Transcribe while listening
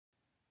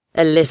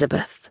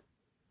Elizabeth,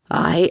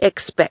 I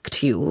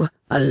expect you,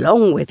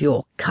 along with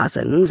your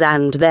cousins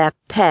and their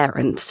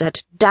parents,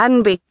 at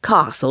Danby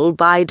Castle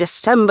by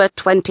December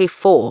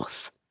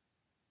 24th.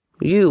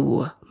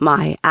 You,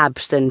 my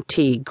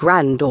absentee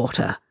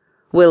granddaughter,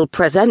 will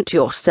present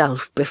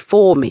yourself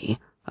before me,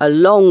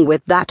 along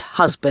with that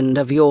husband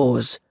of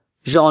yours,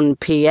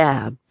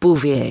 Jean-Pierre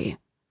Bouvier.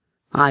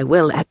 I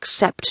will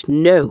accept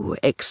no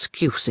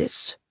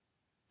excuses.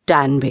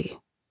 Danby.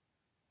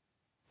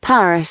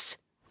 Paris,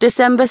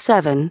 December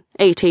 7,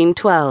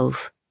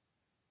 1812.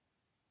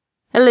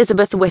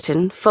 Elizabeth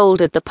Whitton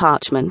folded the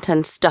parchment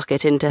and stuck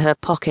it into her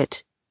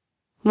pocket.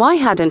 Why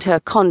hadn't her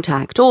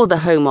contact or the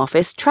Home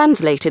Office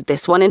translated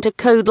this one into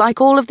code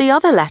like all of the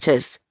other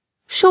letters?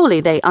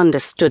 Surely they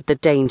understood the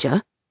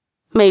danger.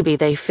 Maybe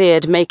they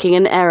feared making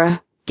an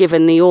error,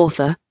 given the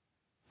author.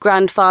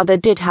 Grandfather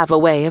did have a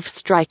way of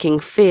striking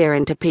fear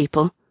into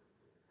people.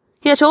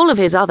 Yet all of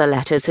his other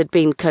letters had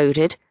been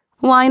coded.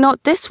 Why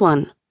not this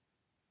one?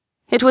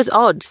 It was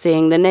odd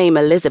seeing the name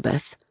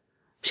Elizabeth.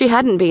 She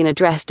hadn't been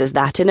addressed as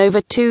that in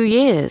over 2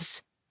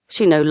 years.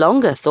 She no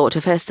longer thought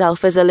of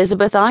herself as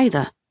Elizabeth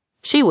either.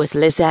 She was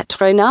Lisette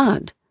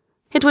Renard.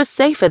 It was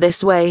safer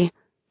this way,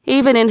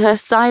 even in her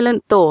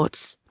silent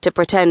thoughts, to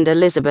pretend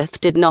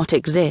Elizabeth did not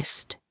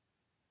exist.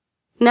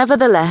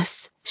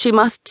 Nevertheless, she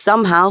must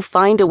somehow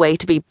find a way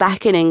to be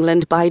back in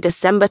England by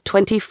December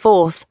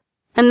 24th,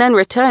 and then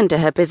return to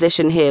her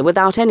position here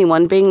without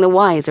anyone being the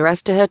wiser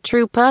as to her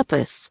true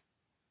purpose.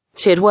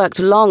 She had worked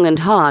long and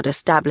hard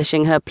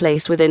establishing her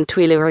place within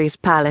Tuileries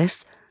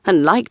Palace,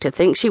 and liked to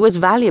think she was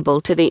valuable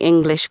to the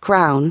English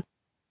crown.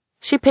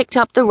 She picked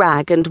up the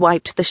rag and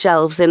wiped the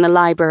shelves in the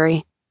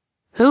library.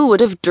 Who would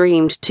have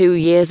dreamed 2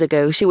 years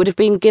ago she would have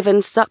been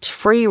given such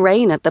free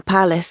rein at the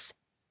palace?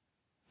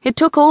 It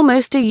took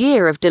almost a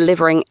year of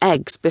delivering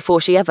eggs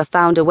before she ever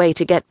found a way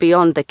to get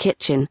beyond the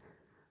kitchen,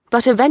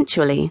 but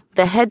eventually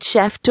the head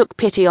chef took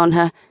pity on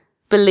her,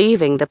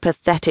 believing the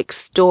pathetic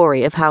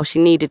story of how she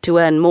needed to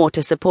earn more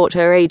to support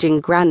her aging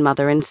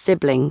grandmother and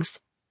siblings.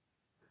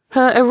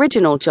 Her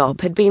original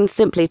job had been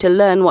simply to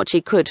learn what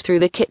she could through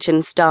the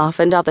kitchen staff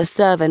and other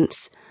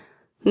servants.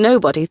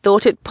 Nobody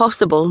thought it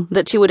possible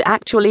that she would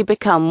actually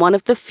become one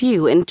of the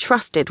few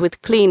entrusted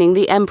with cleaning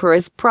the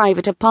Emperor's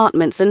private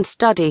apartments and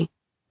study.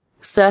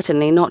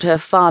 Certainly not her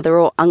father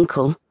or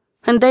uncle,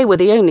 and they were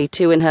the only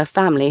 2 in her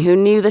family who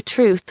knew the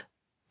truth.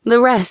 The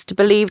rest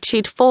believed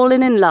she'd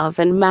fallen in love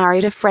and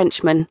married a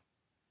Frenchman.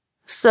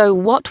 So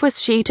what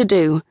was she to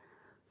do?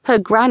 Her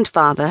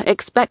grandfather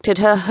expected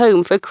her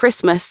home for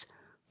Christmas,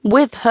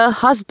 with her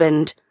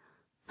husband,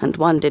 and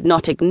one did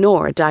not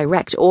ignore a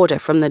direct order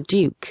from the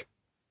Duke.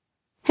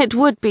 It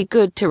would be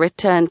good to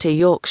return to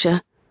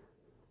Yorkshire.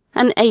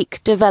 An ache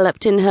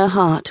developed in her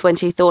heart when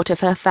she thought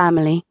of her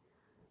family.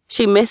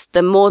 She missed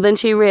them more than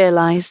she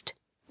realized,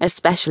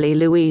 especially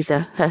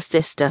Louisa, her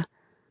sister.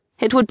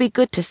 It would be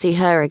good to see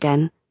her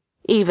again,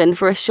 even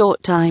for a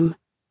short time.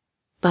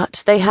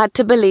 But they had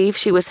to believe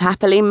she was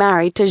happily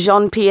married to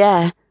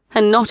Jean-Pierre,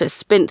 and not a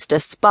spinster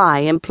spy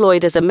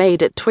employed as a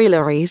maid at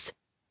Tuileries.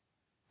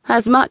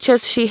 As much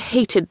as she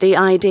hated the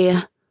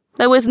idea,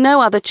 there was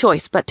no other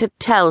choice but to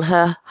tell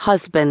her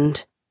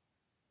husband.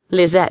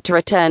 Lisette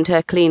returned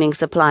her cleaning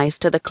supplies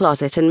to the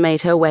closet and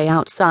made her way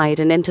outside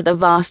and into the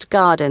vast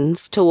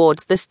gardens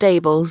towards the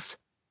stables.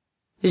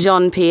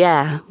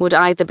 Jean-Pierre would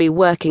either be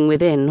working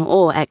within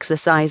or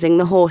exercising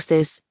the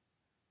horses.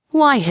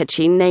 Why had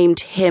she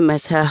named him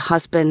as her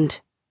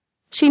husband?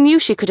 She knew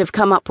she could have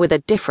come up with a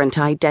different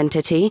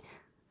identity,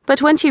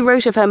 but when she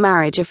wrote of her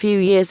marriage a few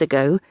years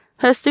ago,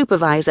 her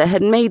supervisor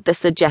had made the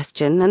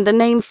suggestion and the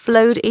name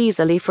flowed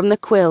easily from the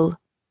quill.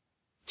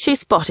 She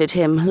spotted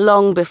him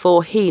long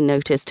before he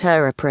noticed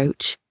her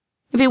approach.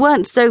 If he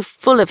weren't so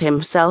full of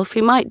himself,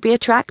 he might be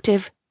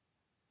attractive.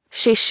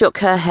 She shook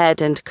her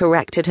head and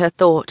corrected her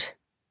thought.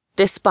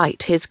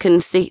 Despite his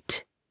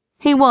conceit,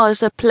 he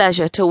was a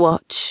pleasure to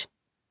watch.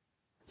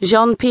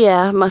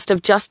 Jean-Pierre must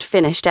have just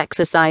finished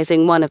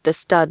exercising one of the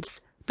studs,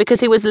 because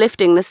he was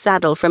lifting the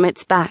saddle from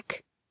its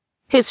back.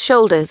 His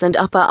shoulders and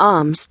upper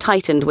arms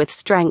tightened with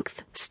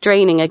strength,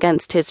 straining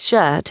against his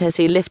shirt as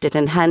he lifted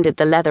and handed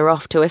the leather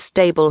off to a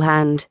stable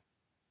hand.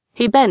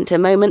 He bent a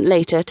moment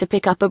later to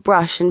pick up a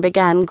brush and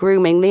began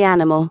grooming the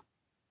animal.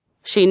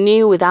 She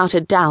knew without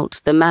a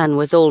doubt the man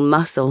was all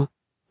muscle.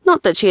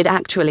 Not that she had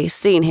actually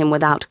seen him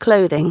without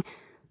clothing,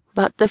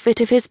 but the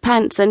fit of his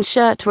pants and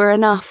shirt were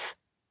enough.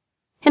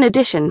 In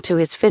addition to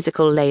his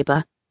physical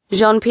labor,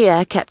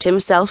 Jean-Pierre kept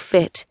himself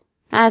fit,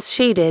 as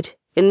she did,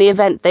 in the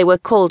event they were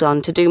called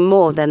on to do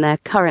more than their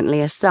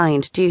currently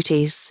assigned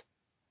duties.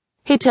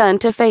 He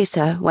turned to face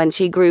her when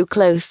she grew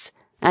close,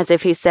 as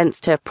if he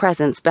sensed her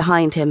presence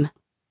behind him.